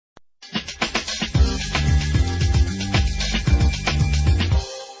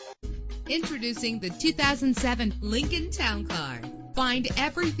Introducing the 2007 Lincoln Town Car. Find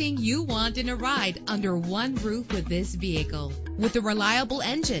everything you want in a ride under one roof with this vehicle. With a reliable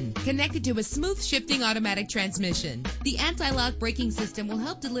engine connected to a smooth shifting automatic transmission, the anti-lock braking system will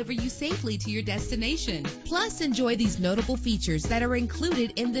help deliver you safely to your destination. Plus, enjoy these notable features that are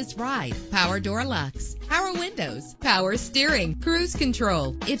included in this ride: power door locks, power windows, power steering, cruise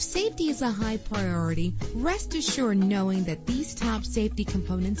control. If safety is a high priority, rest assured knowing that these top safety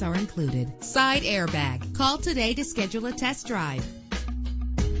components are included: side airbag. Call today to schedule a test drive.